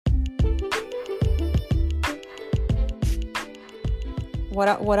What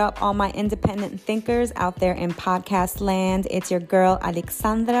up, all my independent thinkers out there in podcast land? It's your girl,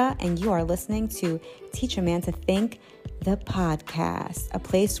 Alexandra, and you are listening to Teach a Man to Think, the podcast, a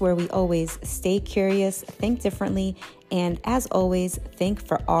place where we always stay curious, think differently, and as always, think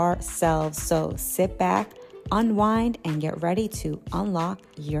for ourselves. So sit back, unwind, and get ready to unlock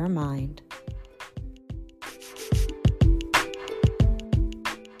your mind.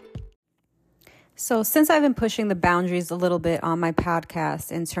 So since I've been pushing the boundaries a little bit on my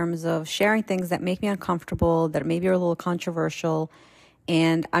podcast in terms of sharing things that make me uncomfortable, that maybe are a little controversial,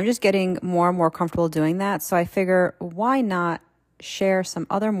 and I'm just getting more and more comfortable doing that. So I figure, why not share some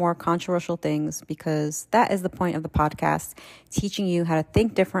other more controversial things? Because that is the point of the podcast, teaching you how to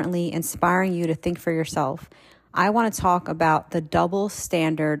think differently, inspiring you to think for yourself. I want to talk about the double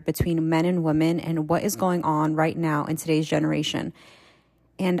standard between men and women and what is going on right now in today's generation.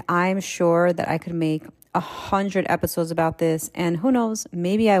 And I'm sure that I could make 100 episodes about this. And who knows,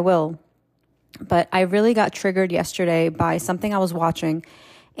 maybe I will. But I really got triggered yesterday by something I was watching.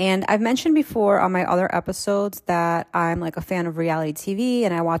 And I've mentioned before on my other episodes that I'm like a fan of reality TV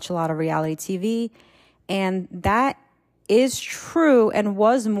and I watch a lot of reality TV. And that is true and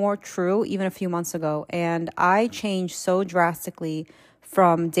was more true even a few months ago. And I changed so drastically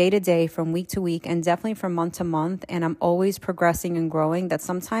from day to day, from week to week, and definitely from month to month. And I'm always progressing and growing that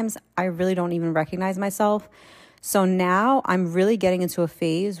sometimes I really don't even recognize myself. So now I'm really getting into a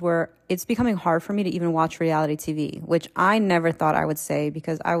phase where it's becoming hard for me to even watch reality TV, which I never thought I would say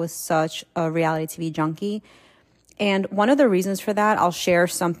because I was such a reality TV junkie. And one of the reasons for that, I'll share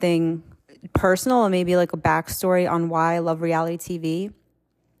something personal and maybe like a backstory on why I love reality TV.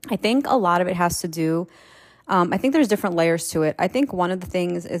 I think a lot of it has to do I think there's different layers to it. I think one of the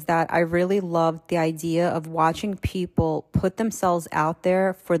things is that I really loved the idea of watching people put themselves out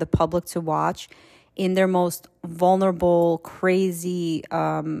there for the public to watch in their most vulnerable, crazy,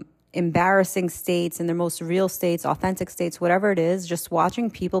 embarrassing states, in their most real states, authentic states, whatever it is. Just watching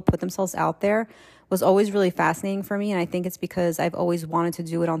people put themselves out there was always really fascinating for me. And I think it's because I've always wanted to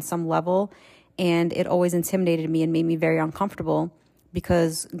do it on some level. And it always intimidated me and made me very uncomfortable.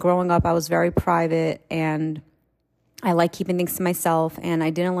 Because growing up, I was very private and I like keeping things to myself and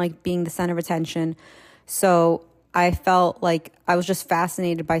I didn't like being the center of attention. So I felt like I was just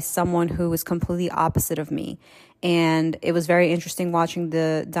fascinated by someone who was completely opposite of me. And it was very interesting watching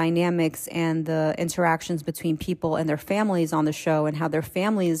the dynamics and the interactions between people and their families on the show and how their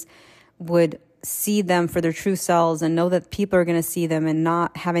families would see them for their true selves and know that people are going to see them and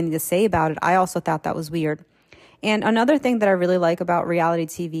not have anything to say about it. I also thought that was weird. And another thing that I really like about reality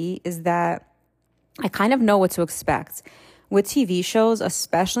TV is that I kind of know what to expect. With TV shows,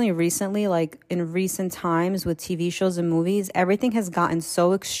 especially recently, like in recent times with TV shows and movies, everything has gotten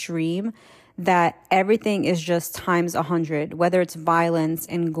so extreme that everything is just times 100. Whether it's violence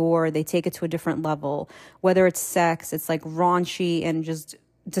and gore, they take it to a different level. Whether it's sex, it's like raunchy and just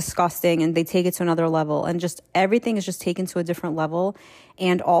disgusting and they take it to another level, and just everything is just taken to a different level.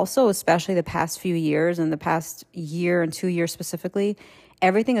 And also, especially the past few years and the past year and 2 years specifically,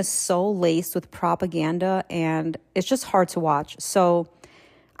 everything is so laced with propaganda and it's just hard to watch. So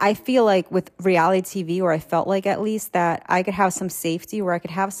I feel like with reality TV, or I felt like at least, that I could have some safety, where I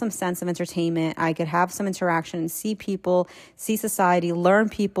could have some sense of entertainment, I could have some interaction and see people, see society, learn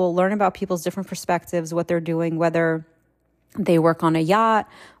people, learn about people's different perspectives, what they're doing, whether they work on a yacht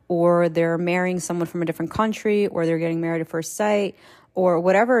or they're marrying someone from a different country or they're getting married at first sight or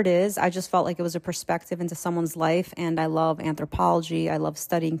whatever it is. I just felt like it was a perspective into someone's life. And I love anthropology. I love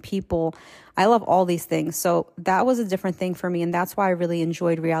studying people. I love all these things. So that was a different thing for me. And that's why I really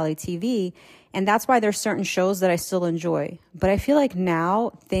enjoyed reality TV. And that's why there's certain shows that I still enjoy. But I feel like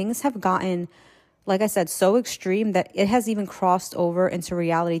now things have gotten, like I said, so extreme that it has even crossed over into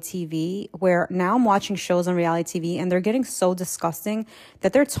reality TV, where now I'm watching shows on reality TV and they're getting so disgusting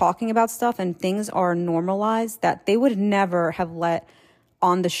that they're talking about stuff and things are normalized that they would never have let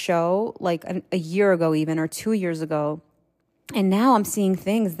on the show like a year ago even, or 2 years ago. And now I'm seeing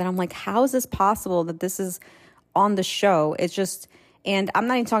things that I'm like, how is this possible that this is on the show? It's just, and I'm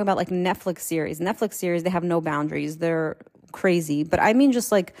not even talking about like Netflix series, they have no boundaries. They're crazy. But I mean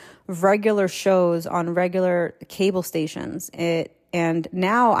just like regular shows on regular cable stations. And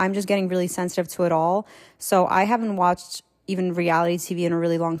now I'm just getting really sensitive to it all. So I haven't watched even reality TV in a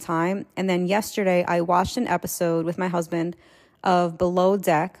really long time. And then yesterday I watched an episode with my husband of Below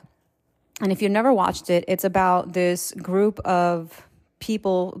Deck. And if you've never watched it, it's about this group of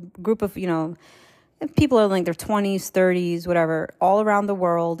people, people are in like their 20s, 30s, whatever, all around the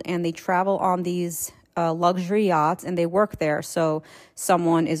world. And they travel on these luxury yachts and they work there. So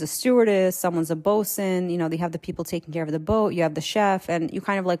someone is a stewardess, someone's a bosun, they have the people taking care of the boat, you have the chef, and you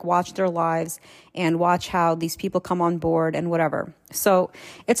kind of like watch their lives and watch how these people come on board and whatever. So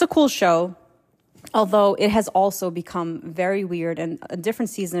it's a cool show. Although it has also become very weird, and a different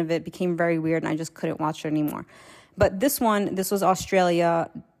season of it became very weird, and I just couldn't watch it anymore. But this was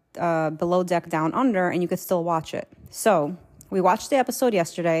Australia, Below Deck Down Under, and you could still watch it. So we watched the episode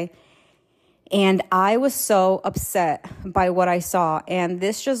yesterday, and I was so upset by what I saw. And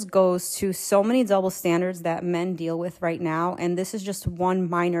this just goes to so many double standards that men deal with right now. And this is just one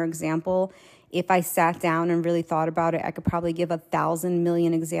minor example. If I sat down and really thought about it, I could probably give 1,000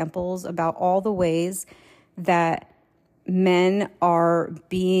 million examples about all the ways that men are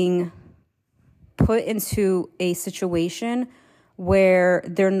being put into a situation where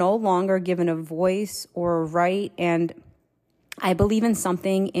they're no longer given a voice or a right. And I believe in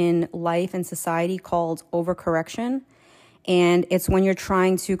something in life and society called overcorrection. And it's when you're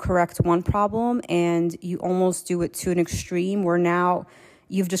trying to correct one problem and you almost do it to an extreme where now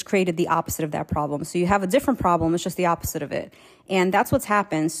you've just created the opposite of that problem. So you have a different problem, it's just the opposite of it. And that's what's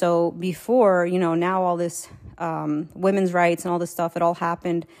happened. So before, now all this women's rights and all this stuff, it all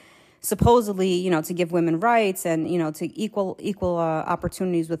happened supposedly, to give women rights and, to equal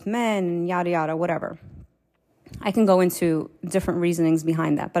opportunities with men and yada, yada, whatever. I can go into different reasonings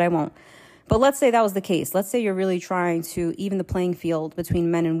behind that, but I won't. But let's say that was the case. Let's say you're really trying to even the playing field between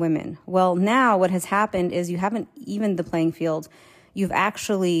men and women. Well, now what has happened is you haven't evened the playing field. You've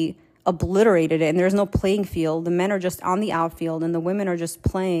actually obliterated it, and there's no playing field. The men are just on the outfield, and the women are just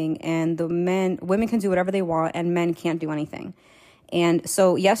playing, and women can do whatever they want, and men can't do anything. And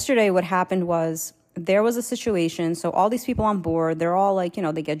so yesterday what happened was there was a situation. So all these people on board, they're all like,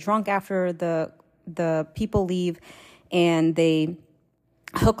 they get drunk after the people leave, and they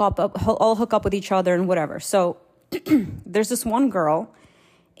all hook up with each other and whatever. So there's this one girl,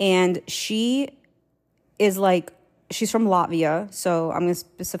 and she is like, she's from Latvia. So I'm going to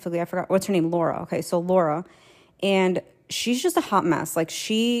specifically, I forgot, what's her name? Laura. Okay, so Laura. And she's just a hot mess. Like,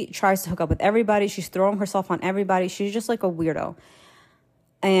 she tries to hook up with everybody. She's throwing herself on everybody. She's just like a weirdo.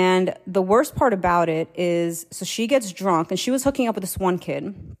 And the worst part about it is, so she gets drunk, and she was hooking up with this one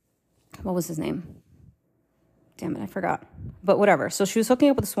kid. What was his name? Damn it, I forgot. But whatever. So she was hooking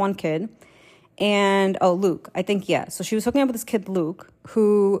up with this one kid. And, Luke, I think, yeah. So she was hooking up with this kid, Luke,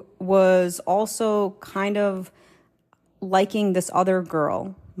 who was also kind of liking this other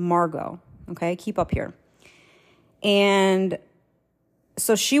girl, Margot. Okay, keep up here. And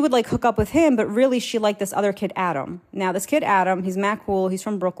so she would like hook up with him, but really she liked this other kid, Adam. Now, this kid, Adam, he's mad cool. He's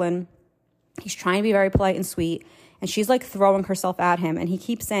from Brooklyn. He's trying to be very polite and sweet. And she's like throwing herself at him. And he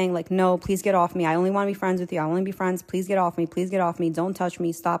keeps saying like, no, please get off me. I only want to be friends with you. I only be friends. Please get off me. Please get off me. Don't touch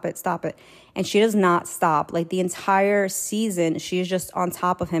me. Stop it. Stop it. And she does not stop. Like the entire season, she's just on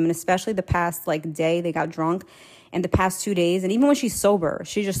top of him. And especially the past like day they got drunk, and the past 2 days. And even when she's sober,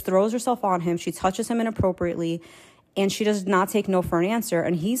 she just throws herself on him. She touches him inappropriately. And she does not take no for an answer.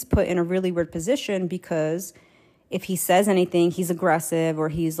 And he's put in a really weird position because if he says anything, he's aggressive or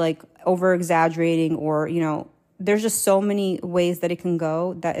he's like over exaggerating, or, there's just so many ways that it can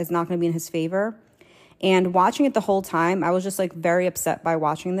go that is not going to be in his favor. And watching it the whole time, I was just like very upset by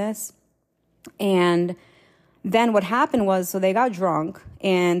watching this. And then what happened was, so they got drunk,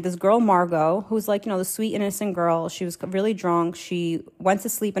 and this girl, Margot, who's like, the sweet, innocent girl, she was really drunk. She went to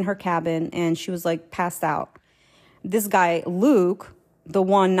sleep in her cabin and she was like passed out. This guy, Luke, the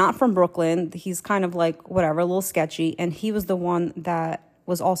one not from Brooklyn, he's kind of like whatever, a little sketchy. And he was the one that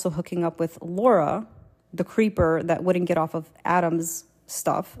was also hooking up with Laura, the creeper that wouldn't get off of Adam's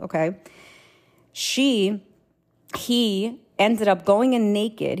stuff, okay? He ended up going in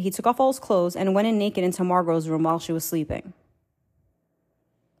naked. He took off all his clothes and went in naked into Margot's room while she was sleeping.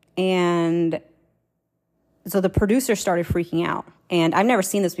 And so the producers started freaking out. And I've never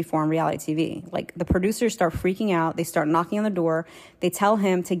seen this before on reality TV. Like, the producers start freaking out. They start knocking on the door. They tell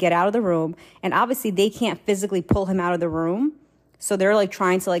him to get out of the room. And obviously, they can't physically pull him out of the room. So they're, like,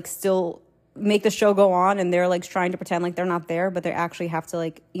 trying to, like, still make the show go on. And they're, like, trying to pretend like they're not there. But they actually have to,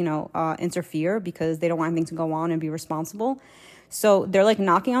 like, interfere because they don't want anything to go on and be responsible. So they're, like,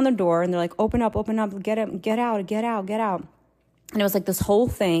 knocking on the door. And they're like, open up, get out. And it was like this whole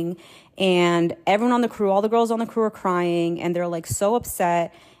thing, and everyone on the crew, all the girls on the crew are crying, and they're like so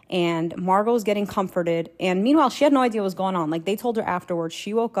upset, and Margot's getting comforted. And meanwhile, she had no idea what was going on. Like, they told her afterwards.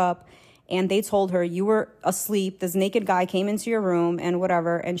 She woke up and they told her, you were asleep. This naked guy came into your room and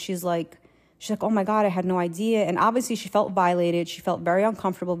whatever. And she's like, oh my God, I had no idea. And obviously she felt violated. She felt very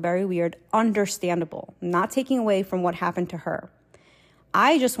uncomfortable, very weird, understandable, not taking away from what happened to her.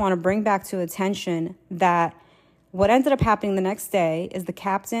 I just want to bring back to attention that what ended up happening the next day is the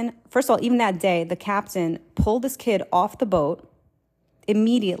captain, first of all, even that day, the captain pulled this kid off the boat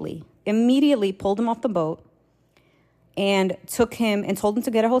immediately pulled him off the boat and took him and told him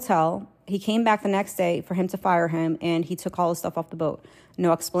to get a hotel. He came back the next day for him to fire him, and he took all his stuff off the boat.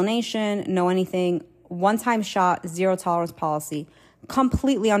 No explanation, no anything. One-time shot, zero tolerance policy.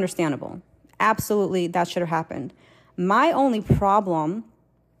 Completely understandable. Absolutely, that should have happened. My only problem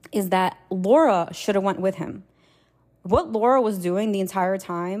is that Laura should have went with him. What Laura was doing the entire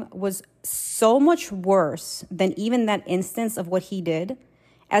time was so much worse than even that instance of what he did.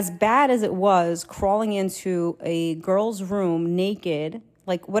 As bad as it was, crawling into a girl's room naked,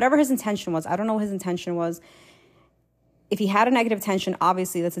 like whatever his intention was, I don't know what his intention was. If he had a negative intention,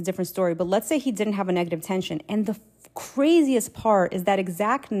 obviously that's a different story. But let's say he didn't have a negative intention. And the craziest part is that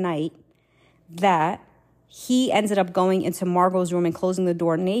exact night that he ended up going into Margot's room and closing the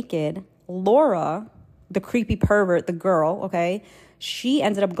door naked, Laura, the creepy pervert, the girl, okay, she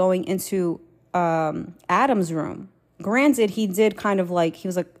ended up going into Adam's room. Granted, he did kind of like, he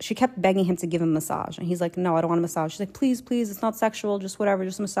was like, she kept begging him to give him a massage. And he's like, no, I don't want a massage. She's like, please, it's not sexual, just whatever,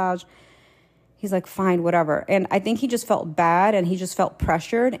 just a massage. He's like, fine, whatever. And I think he just felt bad and he just felt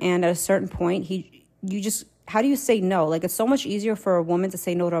pressured. And at a certain point, how do you say no? Like, it's so much easier for a woman to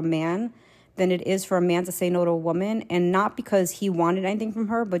say no to a man than it is for a man to say no to a woman. And not because he wanted anything from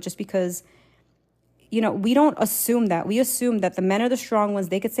her, but just because, we don't assume that. We assume that the men are the strong ones.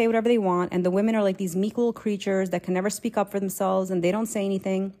 They could say whatever they want. And the women are like these meek little creatures that can never speak up for themselves and they don't say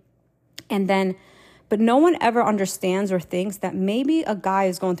anything. But no one ever understands or thinks that maybe a guy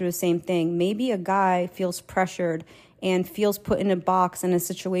is going through the same thing. Maybe a guy feels pressured and feels put in a box in a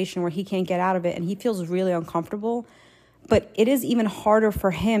situation where he can't get out of it and he feels really uncomfortable. But it is even harder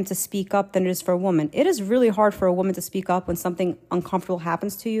for him to speak up than it is for a woman. It is really hard for a woman to speak up when something uncomfortable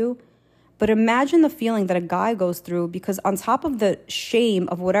happens to you. But imagine the feeling that a guy goes through, because on top of the shame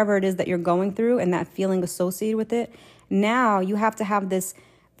of whatever it is that you're going through and that feeling associated with it, now you have to have this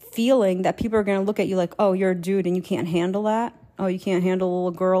feeling that people are going to look at you like, oh, you're a dude and you can't handle that. Oh, you can't handle a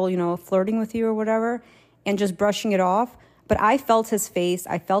little girl, flirting with you or whatever, and just brushing it off. But I felt his face.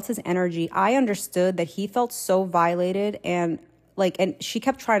 I felt his energy. I understood that he felt so violated and she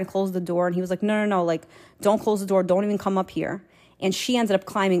kept trying to close the door and he was like, no, like, don't close the door. Don't even come up here. And she ended up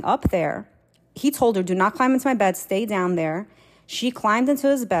climbing up there. He told her, do not climb into my bed. Stay down there. She climbed into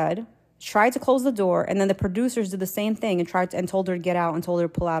his bed, tried to close the door. And then the producers did the same thing and told her to get out and told her to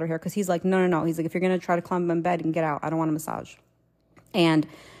pull out of here. Because he's like, no. He's like, if you're going to try to climb in my bed, you can get out. I don't want a massage. And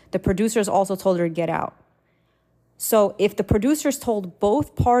the producers also told her to get out. So if the producers told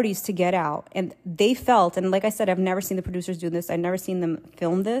both parties to get out and they felt, and like I said, I've never seen the producers do this. I've never seen them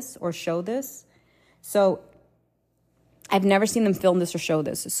film this or show this. So I've never seen them film this or show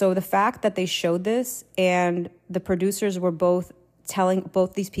this. So the fact that they showed this and the producers were both telling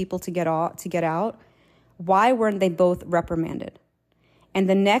both these people to get out, why weren't they both reprimanded? And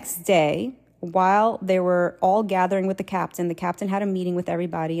the next day, while they were all gathering with the captain had a meeting with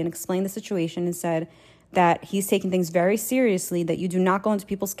everybody and explained the situation and said that he's taking things very seriously, that you do not go into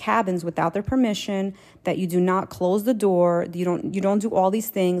people's cabins without their permission, that you do not close the door, you don't do all these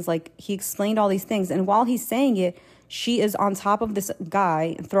things. Like, he explained all these things. And while he's saying it, she is on top of this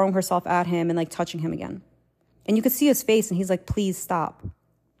guy, throwing herself at him and like touching him again. And you could see his face and he's like, please stop.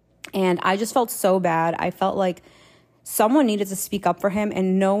 And I just felt so bad. I felt like someone needed to speak up for him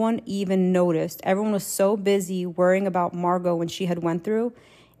and no one even noticed. Everyone was so busy worrying about Margot when she had went through.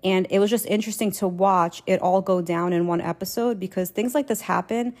 And it was just interesting to watch it all go down in one episode, because things like this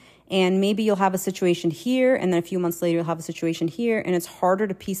happen and maybe you'll have a situation here and then a few months later you'll have a situation here, and it's harder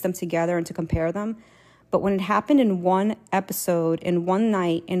to piece them together and to compare them. But when it happened in one episode, in one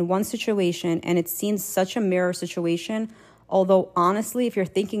night, in one situation, and it seems such a mirror situation, although honestly, if you're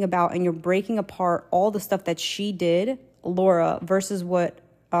thinking about and you're breaking apart all the stuff that she did, Laura, versus what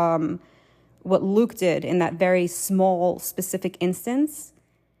Luke did in that very small, specific instance,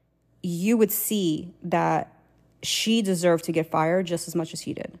 you would see that she deserved to get fired just as much as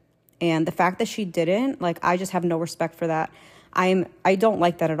he did. And the fact that she didn't, like, I just have no respect for that. I don't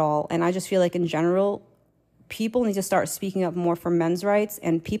like that at all. And I just feel like in general, people need to start speaking up more for men's rights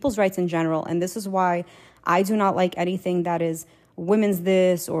and people's rights in general. And this is why I do not like anything that is women's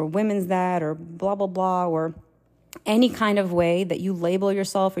this or women's that or blah, blah, blah, or any kind of way that you label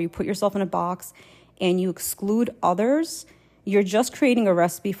yourself or you put yourself in a box and you exclude others. You're just creating a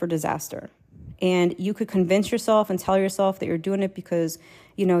recipe for disaster. And you could convince yourself and tell yourself that you're doing it because,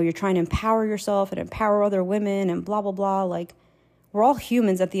 you're trying to empower yourself and empower other women and blah, blah, blah. Like, we're all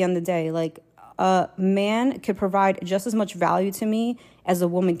humans at the end of the day. Like, A man could provide just as much value to me as a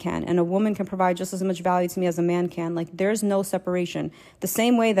woman can, and a woman can provide just as much value to me as a man can. Like, there's no separation. The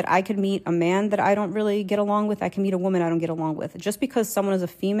same way that I could meet a man that I don't really get along with, I can meet a woman I don't get along with. Just because someone is a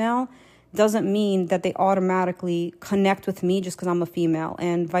female doesn't mean that they automatically connect with me just because I'm a female,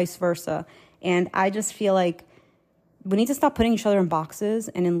 and vice versa. And I just feel like we need to stop putting each other in boxes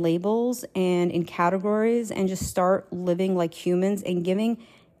and in labels and in categories, and just start living like humans and giving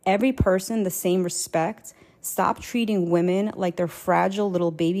every person the same respect. Stop treating women like they're fragile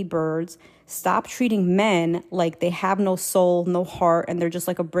little baby birds. Stop treating men like they have no soul, no heart, and they're just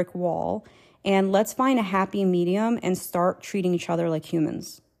like a brick wall. And let's find a happy medium and start treating each other like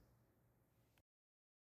humans.